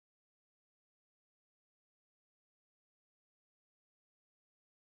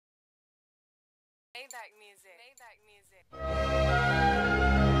Maybach music. Maybach music.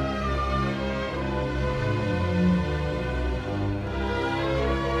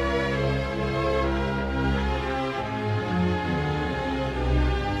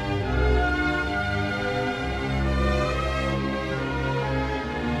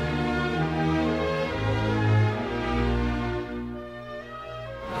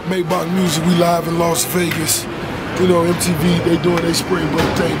 Maybach music, we live in Las Vegas. You know, MTV, they doing their spring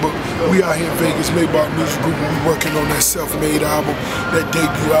break thing, but we out here in Vegas, Maybach Music Group, and we working on that self-made album, that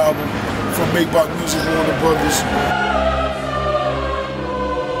debut album from Maybach Music, Warner Brothers.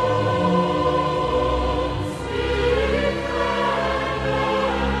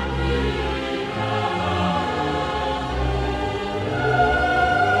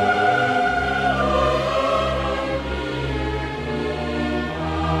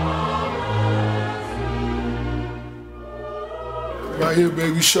 Right here,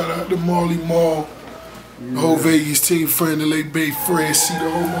 baby, shout out to Marley Marl, the whole Vegas team, friend, the late Bay Fred, see the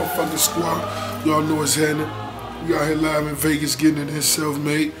whole motherfucking squad. Y'all know what's happening. We out here live in Vegas getting it in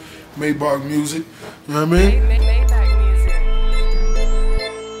self-made, Maybach music. You know what I mean? Maybach music.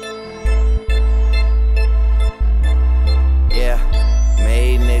 Yeah,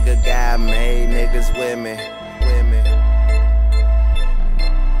 made nigga got made niggas with me.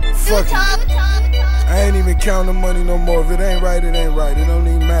 Fuck it. I ain't even counting money no more. If it ain't right, it ain't right. It don't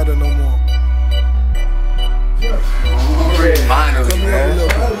even matter no more. Finally, man.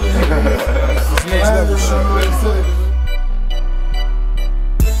 Next level shit.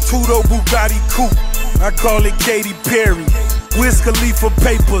 Tudo Bugatti Coupe, I call it Katy Perry. Wiz Khalifa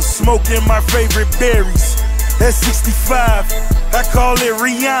papers, smoking my favorite berries. That's 65, I call it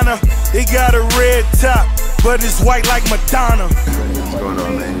Rihanna. It got a red top, but it's white like Madonna. What's going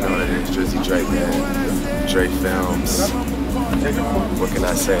on, man? You know what it is, Drizzy Drake, man. Drake Films. What can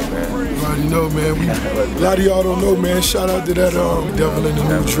I say, man? You already know, man. A lot of y'all don't know, man. Shout out to that Devil in the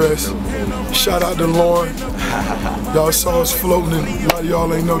New Dress. Shout out to Lauren. Y'all saw us floating, and a lot of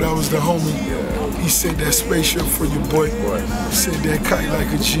y'all ain't know that was the homie. He sent that spaceship for your boy. He sent that kite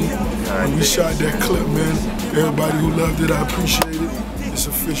like a G. And we shot that clip, man. Everybody who loved it, I appreciate it. It's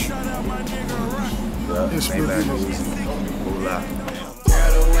official. It's really good.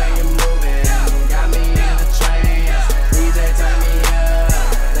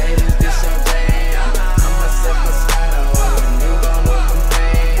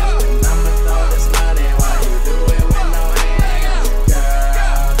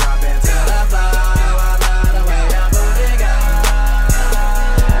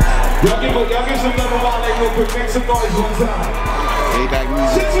 Y'all give some love around like real quick, make some noise one time. Maybach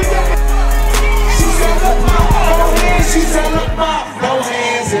music. She said look my hands, she said look my no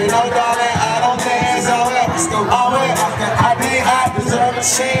hands and no darling, I don't dance on it. I think I deserve a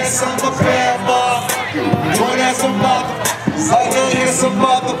chance, I'm prepared for. Join as a mother, I know here's some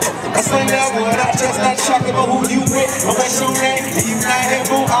mother. I sing that word, I just not shocking, but who you with? And what's your name? And you not here,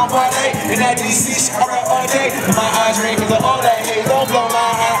 boo, I'm Wale. And that DC shit, I rap all day. My eyes ring, cause of all that hate, don't blow my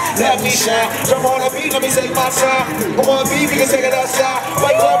high. Let me shine, jump on the beat, let me take my time. Come on, beat, we can take it outside.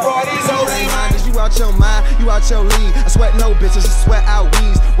 Wake up, bro, these hoes ain't mine. You out your mind, you out your league. I sweat no bitches, I sweat out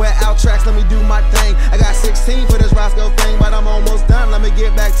weeds. Wear out tracks, let me do my thing. I got 16 for this Roscoe thing, but I'm almost done, let me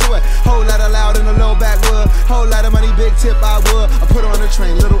get back to it. Whole lot of loud in the low backwood. Whole lot of money, big tip I would. I put on the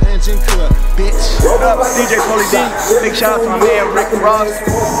train, little engine could, bitch. What up, DJ Pauly D. Big shout out to my man Rick Ross.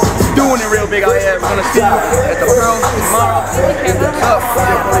 Doing it real big out here. We're gonna see you at the Pearl tomorrow. What's up,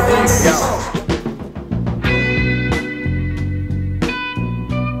 DJ Pauly D? Yeah.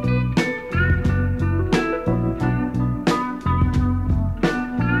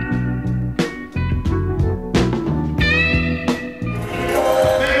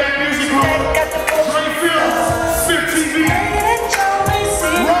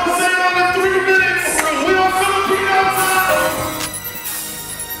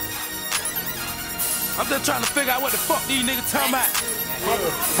 I'm just trying to figure out what the fuck these niggas talking about.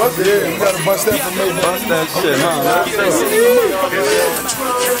 Bust it, yeah, you gotta bust that for me. Bust that shit, huh?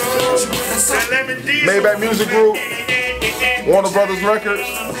 Maybach Music Group, Warner Brothers Records,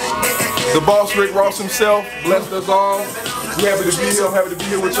 the boss Rick Ross himself blessed us all. We happy to be here. I'm happy to be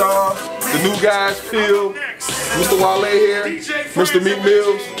here with y'all. The new guys, Phil, Mr. Wale here, Mr. Meek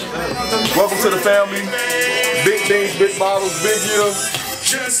Mills. Welcome to the family. Big things, big bottles, big years.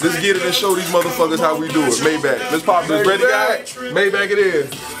 Let's get it and show these motherfuckers how we do it. Maybach. Let's pop this. Ready, guys? Maybach it is.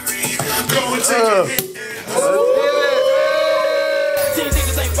 These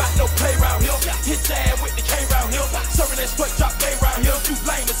niggas ain't got no play round here. Hit your ass with the K round here. Serving that straight drop day round here. You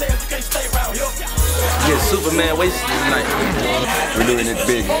lame as hell, you can't stay round here. Yes, Superman wasted tonight. We're doing it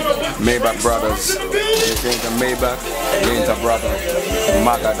big. Maybach Brothers. This ain't a Maybach, it ain't a brother.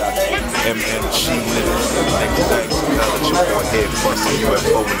 Magadat. MMG living like that. Your boy head busting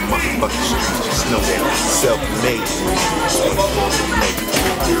UFO in the motherfucking streets. Just know that self-made.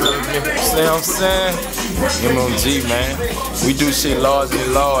 See what I'm saying? MMG, man. We do shit larger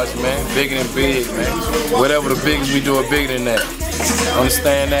than large, man. Bigger than big, man. Whatever the biggest we do are bigger than that.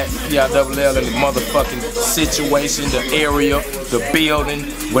 Understand that? PILL in the motherfucking situation, the area, the building,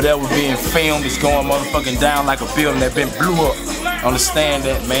 whatever being filmed is going motherfucking down like a building that been blew up. Understand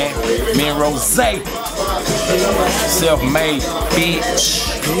that, man. Me and Rose, self-made, bitch.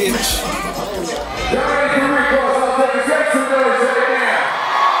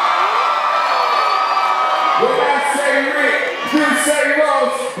 When I say Rick, you say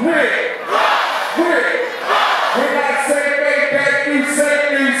Rose, Rick. When I say Maybach, you say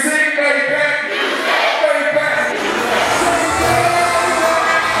music, Maybach.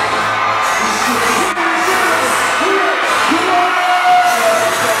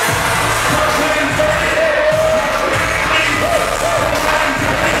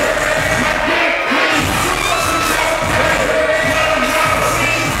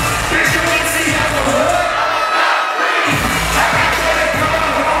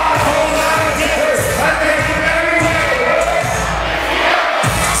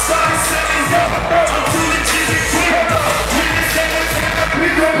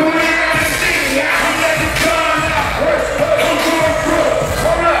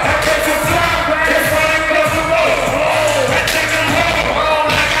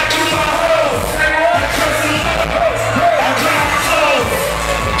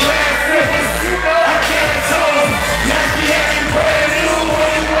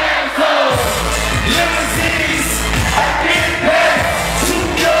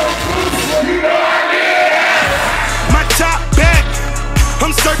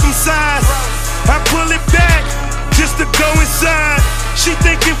 Circumcised, I pull it back just to go inside. She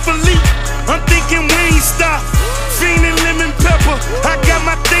thinking Philippe, I'm thinking Wingstop. Fiendin' lemon pepper, I got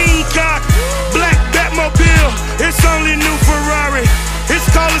my thing cocked. Black Batmobile, it's only new Ferrari. It's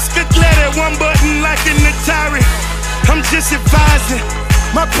called a Scaletta, one button like an Atari. I'm just advising,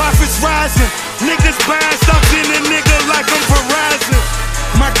 my profits rising. Niggas buying stocks in a nigga like I'm Verizon.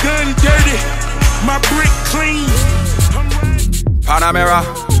 My gun dirty, my brick clean. Panamera,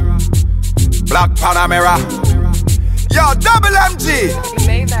 Black Panamera. Yo, double MG.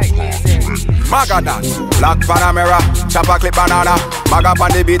 Maybach music. Magadat, Black Panamera, chopper clip banana. Maga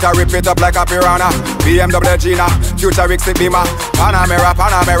on the beat, I rip it up like a piranha. BMW Gina, futuristic beamer. Panamera,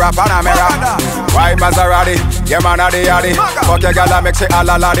 White Maserati, yeah man a the yaddy. Fuck your gal, make shit all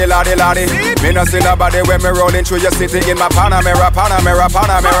a laddy. Me no see nobody when me rolling through your city in my Panamera.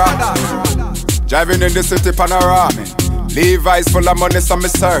 Driving in the city panoramic. Levi's full of money, so me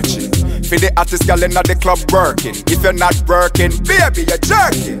searching. For the artist gal inna the club working. If you're not working, baby, you're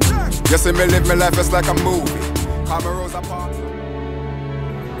jerking. You see me live my life, it's like a movie.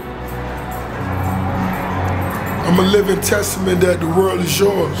 I'm a living testament that the world is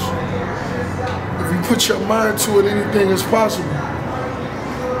yours. If you put your mind to it, anything is possible.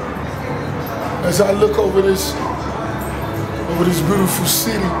 As I look over this beautiful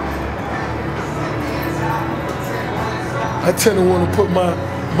city, I tend to want to put my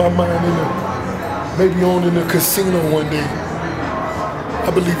mind in maybe owning a casino one day.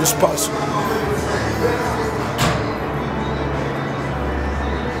 I believe it's possible.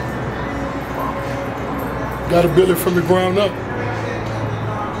 Gotta build it from the ground up.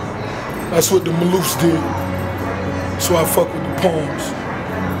 That's what the Maloofs did. So I fuck with the Palms.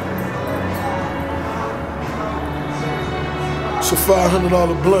 It's a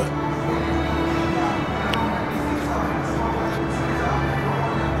 $500 blunt.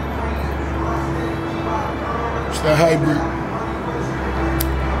 That hybrid.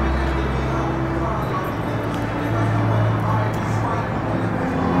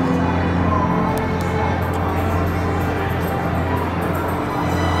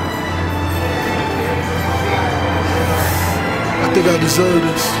 I think I deserve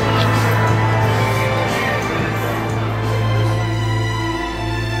this.